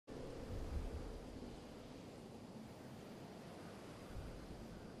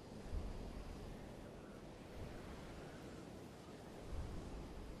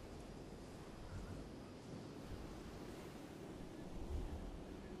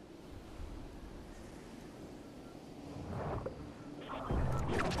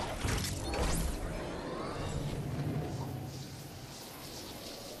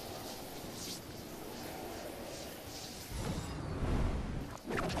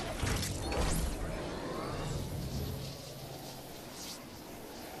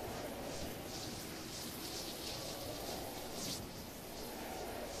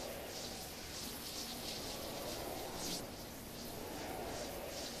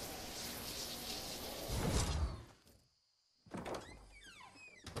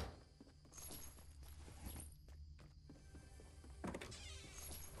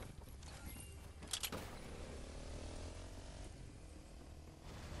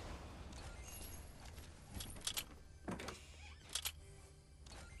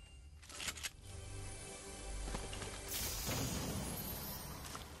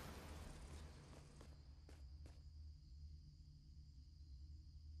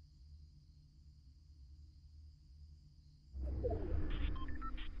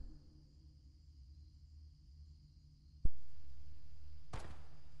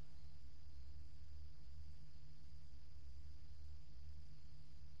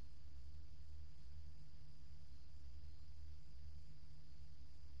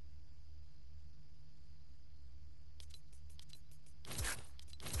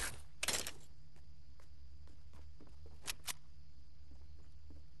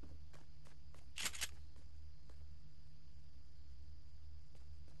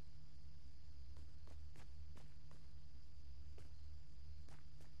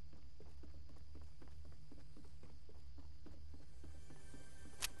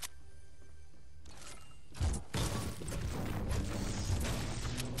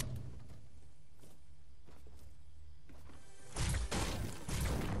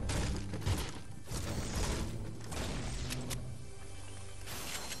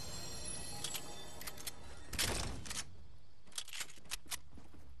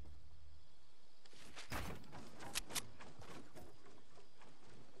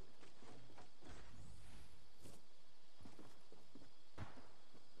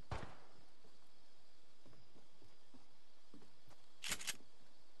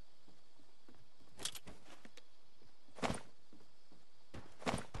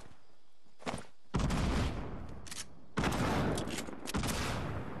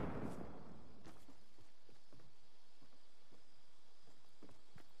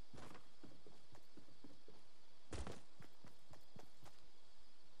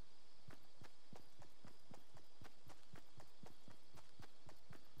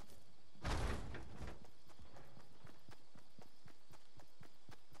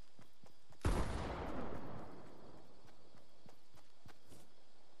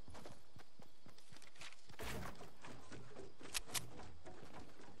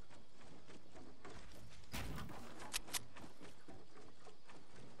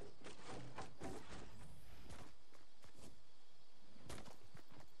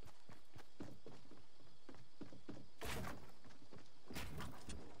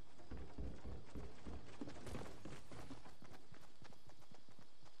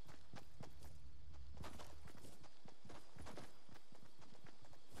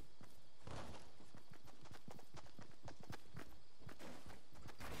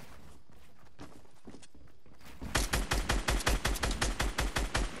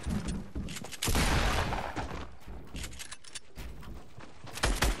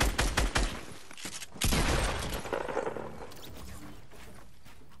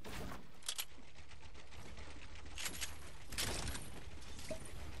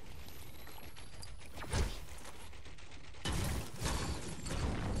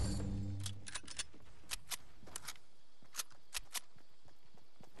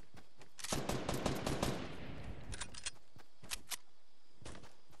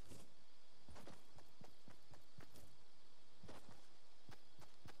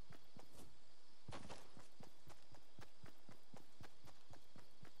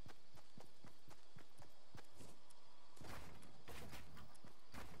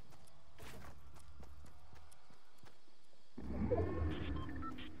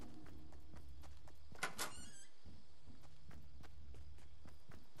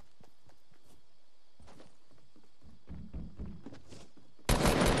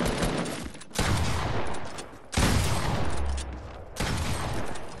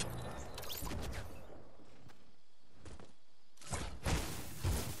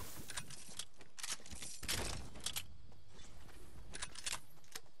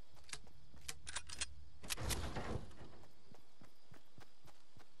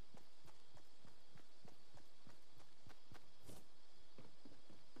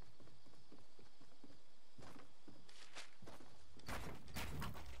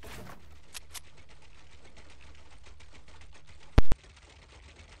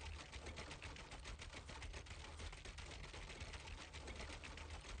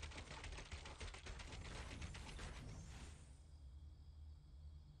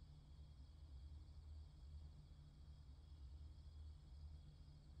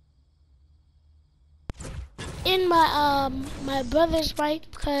in my brother's mic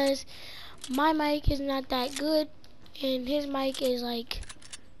because my mic is not that good and his mic is like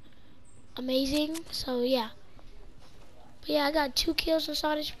amazing. So yeah. But yeah, I got 2 kills in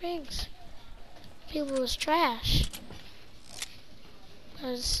Sonic Springs. People was trash.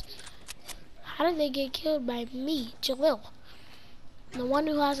 Cause how did they get killed by me, Jalil? The one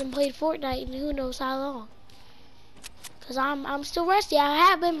who hasn't played Fortnite in who knows how long. Cause I'm still rusty.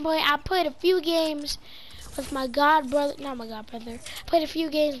 I played a few games with my not my god brother. Played a few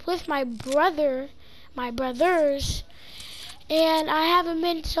games with my brothers, and I haven't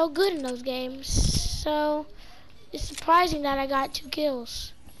been so good in those games. So it's surprising that I got 2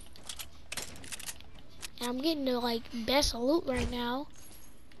 kills. And I'm getting the like best loot right now.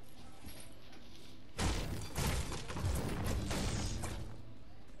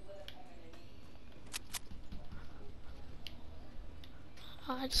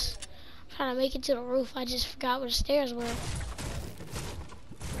 I'm trying to make it to the roof. I just forgot where the stairs were.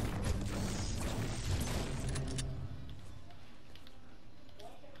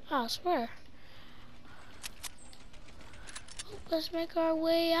 Oh, I swear. Let's make our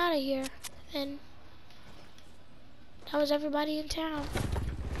way out of here. And that was everybody in town.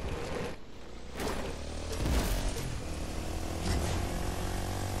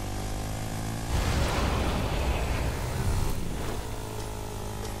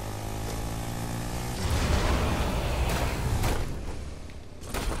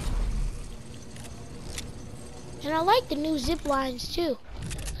 And I like the new zip lines too,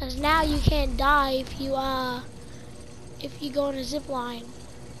 cause now you can't die if you go on a zip line.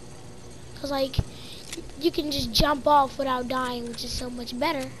 Cause like you can just jump off without dying, which is so much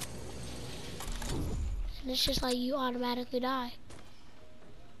better. And it's just like you automatically die.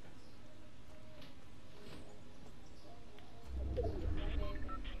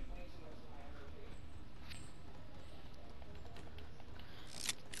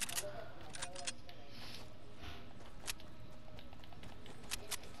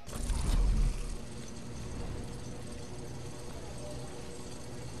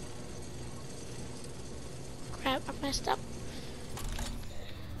 Crap, I messed up.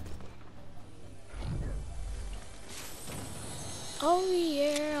 Oh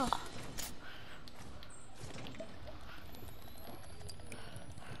yeah.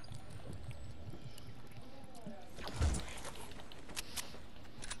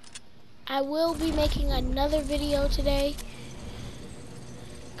 I will be making another video today,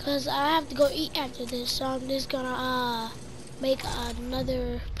 cause I have to go eat after this, so I'm just gonna make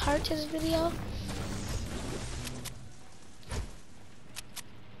another part to this video.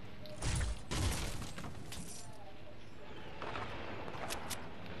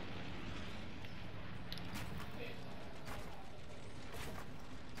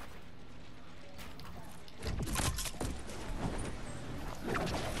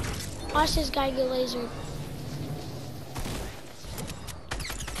 Watch this guy get lasered.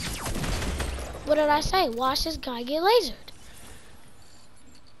 What did I say? Watch this guy get lasered.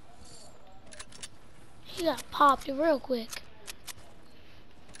 He got popped real quick.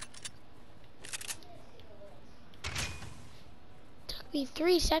 Took me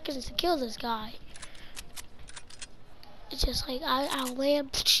 3 seconds to kill this guy. It's just like I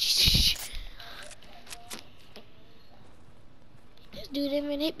land. This dude didn't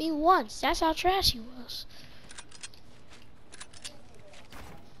even hit me once. That's how trash he was.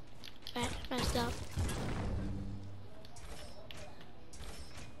 Messed up.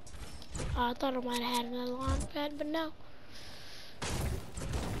 I thought I might have had another launch pad, but no.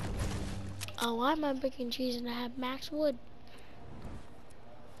 Oh, why am I picking trees and I have max wood?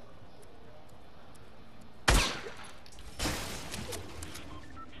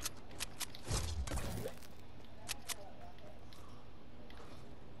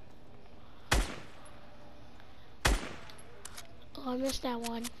 Oh, I missed that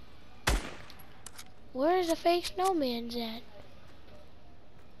one. Where is the fake snowman's at?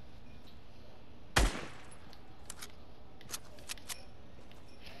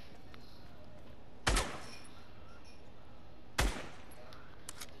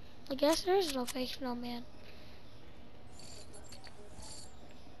 I guess there is no fake snowman.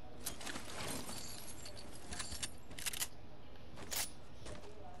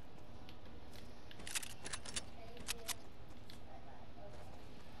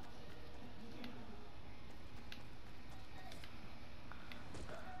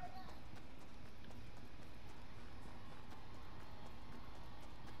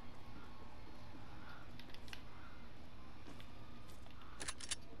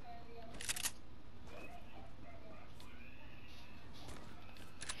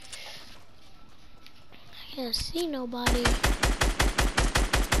 Can't see nobody.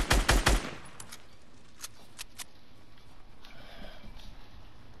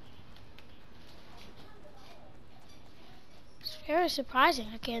 It's very surprising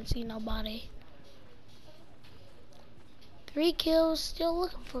I can't see nobody. 3 kills, still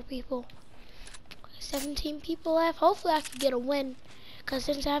looking for people. 17 people left. Hopefully I can get a win. Because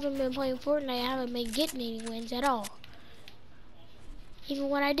since I haven't been playing Fortnite, I haven't been getting any wins at all. Even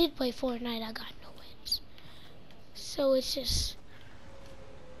when I did play Fortnite, I got no wins. So it's just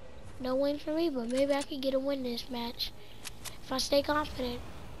no win for me, but maybe I could get a win this match if I stay confident.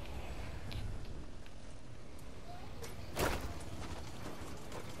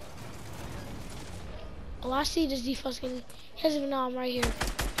 Oh, I see this defense. He doesn't even know I'm right here.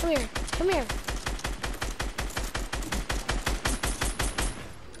 Come here. Come here.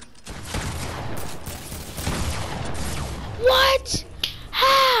 What?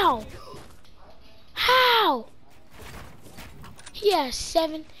 How? How? He has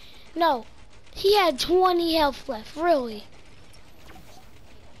 7. No. He had 20 health left. Really?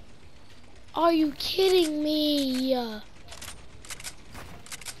 Are you kidding me?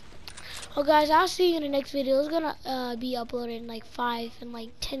 Oh guys, I'll see you in the next video. It's gonna be uploaded in like 5 and like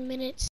 10 minutes.